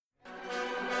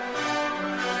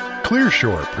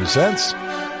Clearshore presents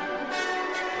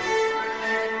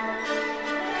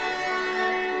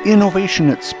Innovation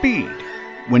at Speed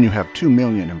When You Have 2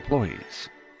 Million Employees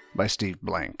by Steve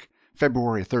Blank,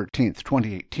 February 13th,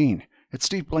 2018, at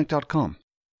steveblank.com.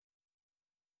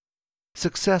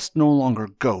 Success no longer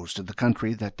goes to the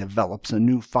country that develops a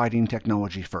new fighting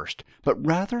technology first, but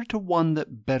rather to one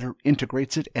that better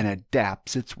integrates it and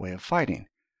adapts its way of fighting.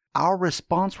 Our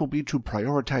response will be to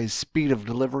prioritize speed of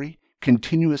delivery,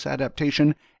 continuous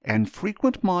adaptation, and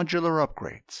frequent modular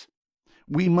upgrades.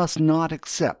 We must not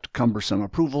accept cumbersome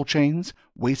approval chains,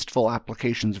 wasteful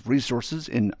applications of resources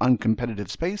in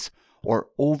uncompetitive space, or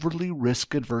overly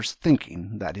risk-averse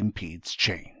thinking that impedes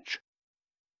change.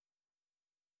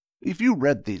 If you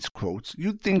read these quotes,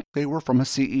 you'd think they were from a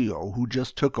CEO who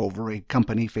just took over a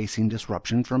company facing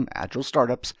disruption from agile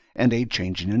startups and a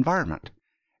changing environment.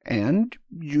 And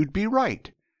you'd be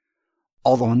right.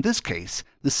 Although in this case,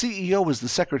 the CEO is the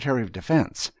Secretary of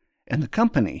Defense, and the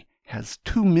company has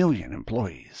 2 million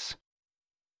employees.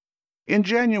 In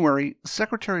January,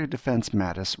 Secretary of Defense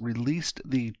Mattis released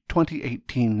the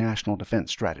 2018 National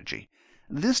Defense Strategy.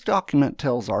 This document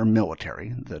tells our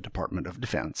military, the Department of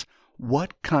Defense,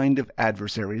 what kind of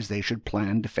adversaries they should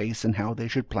plan to face and how they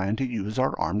should plan to use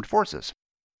our armed forces.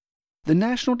 The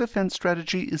National Defense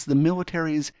Strategy is the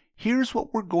military's "here's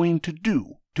what we're going to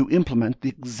do" to implement the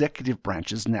executive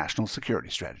branch's national security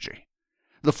strategy.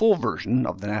 The full version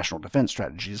of the National Defense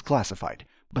Strategy is classified,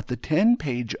 but the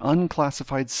 10-page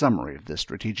unclassified summary of this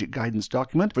strategic guidance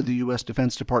document for the U.S.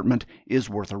 Defense Department is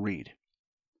worth a read.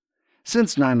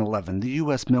 Since 9/11, the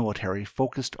U.S. military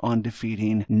focused on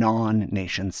defeating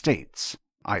non-nation states,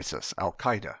 ISIS,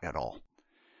 Al-Qaeda, et al.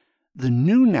 The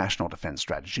new National Defense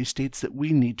Strategy states that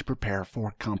we need to prepare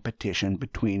for competition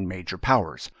between major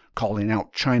powers, calling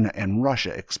out China and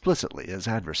Russia explicitly as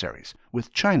adversaries,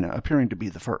 with China appearing to be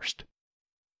the first.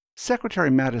 Secretary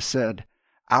Mattis said,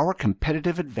 "Our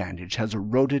competitive advantage has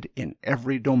eroded in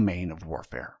every domain of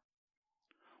warfare."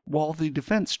 While the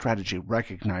defense strategy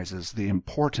recognizes the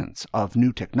importance of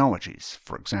new technologies,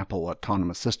 for example,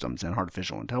 autonomous systems and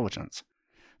artificial intelligence,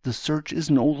 the search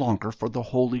is no longer for the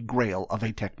holy grail of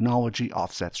a technology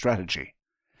offset strategy.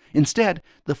 Instead,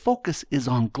 the focus is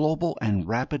on global and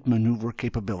rapid maneuver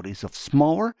capabilities of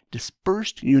smaller,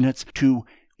 dispersed units to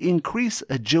increase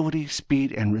agility,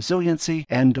 speed, and resiliency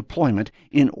and deployment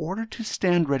in order to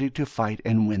stand ready to fight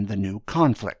and win the new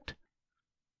conflict.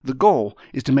 The goal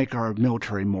is to make our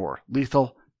military more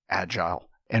lethal, agile,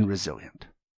 and resilient.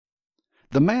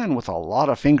 The man with a lot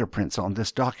of fingerprints on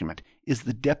this document is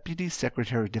the Deputy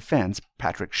Secretary of Defense,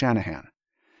 Patrick Shanahan.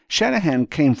 Shanahan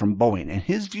came from Boeing, and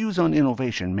his views on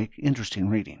innovation make interesting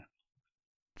reading.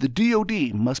 The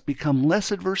DoD must become less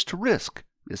adverse to risk,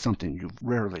 is something you've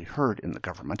rarely heard in the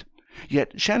government.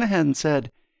 Yet Shanahan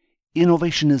said,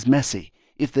 "Innovation is messy.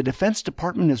 If the Defense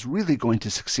Department is really going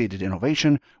to succeed at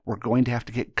innovation, we're going to have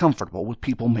to get comfortable with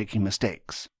people making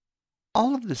mistakes."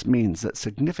 All of this means that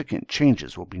significant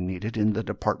changes will be needed in the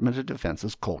Department of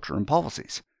Defense's culture and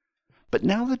policies. But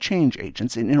now the change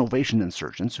agents and innovation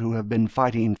insurgents who have been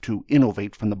fighting to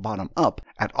innovate from the bottom up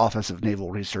at Office of Naval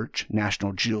Research,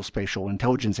 National Geospatial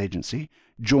Intelligence Agency,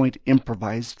 Joint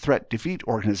Improvised Threat Defeat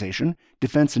Organization,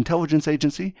 Defense Intelligence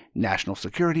Agency, National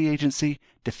Security Agency,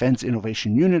 Defense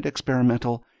Innovation Unit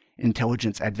Experimental,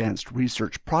 Intelligence Advanced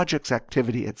Research Projects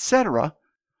Activity, etc.,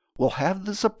 will have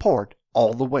the support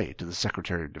all the way to the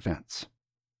Secretary of Defense.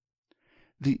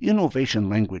 The innovation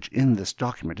language in this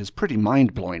document is pretty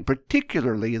mind-blowing,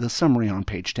 particularly the summary on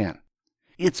page 10.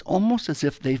 It's almost as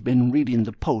if they've been reading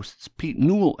the posts Pete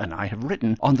Newell and I have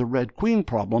written on the Red Queen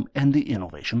problem and the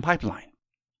innovation pipeline.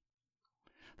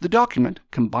 The document,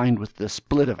 combined with the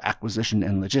split of acquisition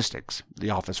and logistics,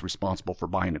 the office responsible for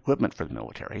buying equipment for the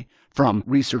military, from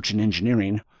research and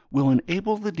engineering, will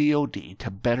enable the DoD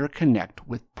to better connect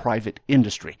with private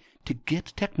industry to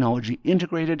get technology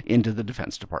integrated into the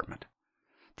Defense Department.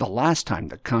 The last time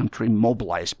the country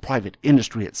mobilized private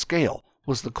industry at scale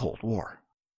was the Cold War.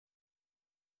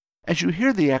 As you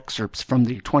hear the excerpts from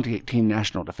the 2018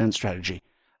 National Defense Strategy,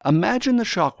 imagine the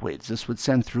shockwaves this would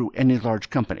send through any large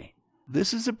company.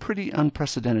 This is a pretty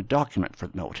unprecedented document for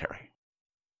the military.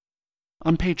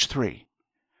 On page 3,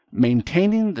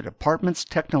 maintaining the department's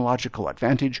technological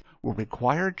advantage will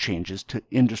require changes to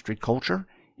industry culture,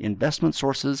 investment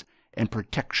sources, and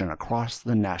protection across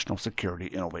the national security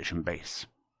innovation base.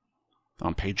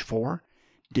 On page 4,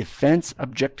 defense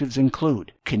objectives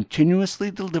include continuously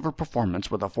deliver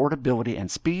performance with affordability and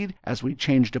speed as we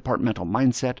change departmental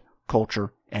mindset,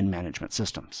 culture, and management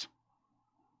systems.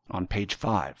 On page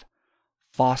 5,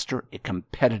 foster a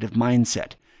competitive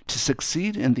mindset To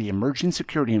succeed in the emerging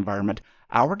security environment,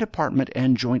 our department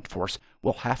and joint force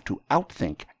will have to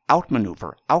outthink,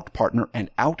 outmaneuver, outpartner,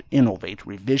 and out-innovate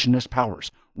revisionist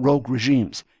powers, rogue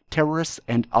regimes, terrorists,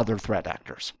 and other threat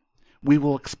actors. We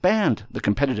will expand the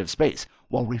competitive space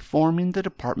while reforming the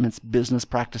department's business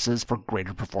practices for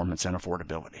greater performance and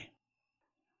affordability.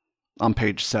 On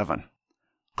page 7,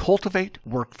 cultivate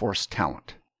workforce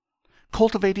talent.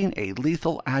 Cultivating a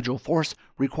lethal, agile force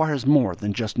requires more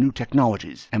than just new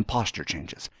technologies and posture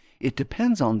changes. It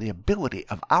depends on the ability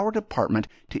of our department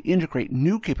to integrate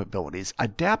new capabilities,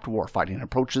 adapt warfighting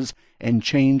approaches, and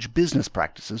change business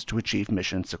practices to achieve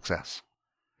mission success.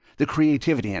 The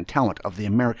creativity and talent of the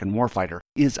American warfighter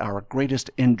is our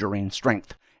greatest enduring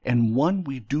strength, and one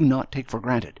we do not take for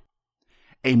granted.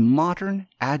 A modern,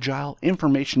 agile,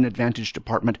 information advantage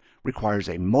department requires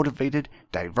a motivated,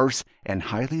 diverse, and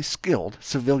highly skilled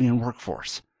civilian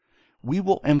workforce. We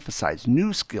will emphasize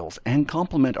new skills and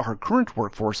complement our current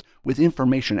workforce with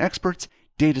information experts,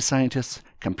 data scientists,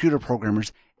 computer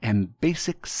programmers, and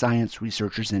basic science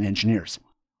researchers and engineers.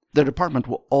 The department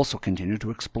will also continue to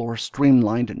explore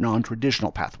streamlined,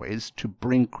 non-traditional pathways to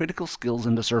bring critical skills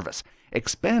into service,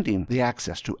 expanding the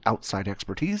access to outside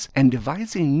expertise, and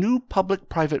devising new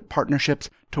public-private partnerships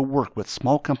to work with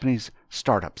small companies,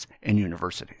 startups, and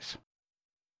universities.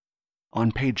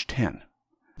 On page 10,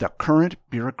 the current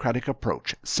bureaucratic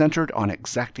approach, centered on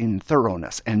exacting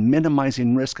thoroughness and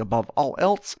minimizing risk above all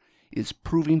else, is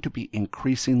proving to be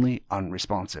increasingly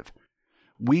unresponsive.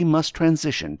 We must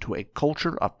transition to a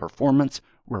culture of performance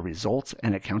where results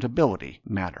and accountability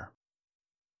matter.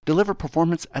 Deliver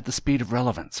performance at the speed of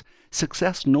relevance.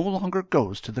 Success no longer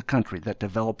goes to the country that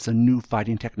develops a new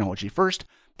fighting technology first,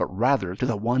 but rather to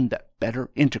the one that better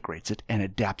integrates it and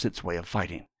adapts its way of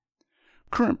fighting.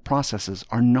 Current processes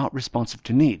are not responsive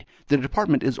to need. The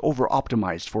department is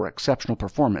over-optimized for exceptional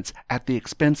performance at the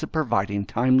expense of providing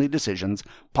timely decisions,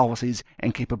 policies,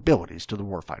 and capabilities to the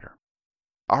warfighter.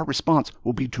 Our response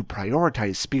will be to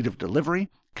prioritize speed of delivery,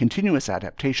 continuous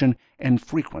adaptation, and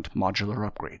frequent modular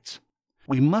upgrades.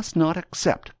 We must not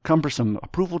accept cumbersome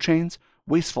approval chains,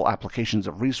 wasteful applications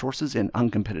of resources in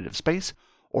uncompetitive space,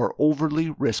 or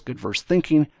overly risk-adverse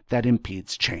thinking that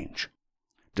impedes change.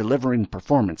 Delivering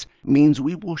performance means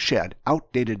we will shed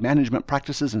outdated management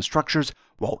practices and structures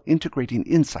while integrating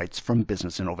insights from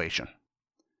business innovation.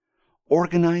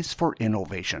 Organize for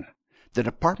innovation. The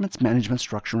department's management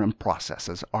structure and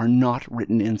processes are not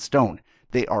written in stone.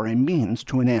 They are a means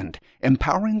to an end,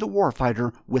 empowering the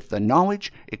warfighter with the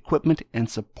knowledge, equipment, and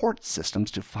support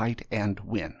systems to fight and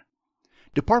win.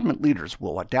 Department leaders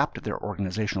will adapt their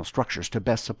organizational structures to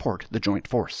best support the joint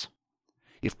force.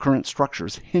 If current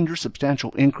structures hinder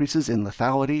substantial increases in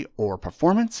lethality or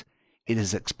performance, it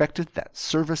is expected that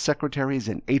service secretaries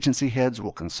and agency heads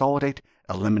will consolidate,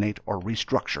 eliminate, or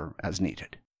restructure as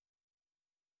needed.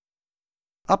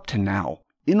 Up to now,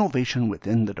 innovation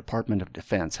within the Department of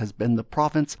Defense has been the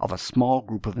province of a small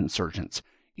group of insurgents,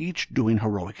 each doing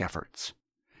heroic efforts.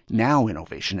 Now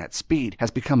innovation at speed has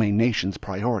become a nation's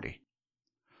priority.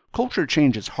 Culture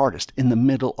change is hardest in the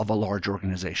middle of a large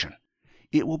organization.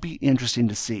 It will be interesting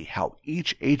to see how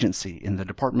each agency in the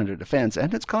Department of Defense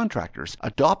and its contractors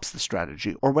adopts the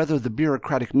strategy, or whether the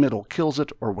bureaucratic middle kills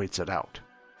it or waits it out.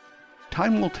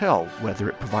 Time will tell whether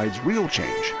it provides real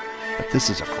change, but this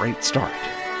is a great start.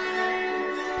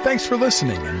 Thanks for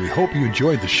listening, and we hope you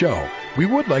enjoyed the show. We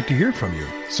would like to hear from you,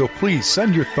 so please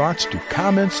send your thoughts to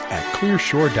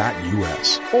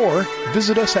comments@clearshore.us or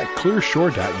visit us at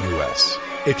clearshore.us.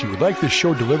 If you would like this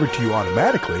show delivered to you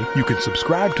automatically, you can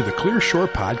subscribe to the Clear Shore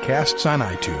podcasts on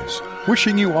iTunes.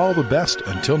 Wishing you all the best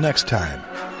until next time.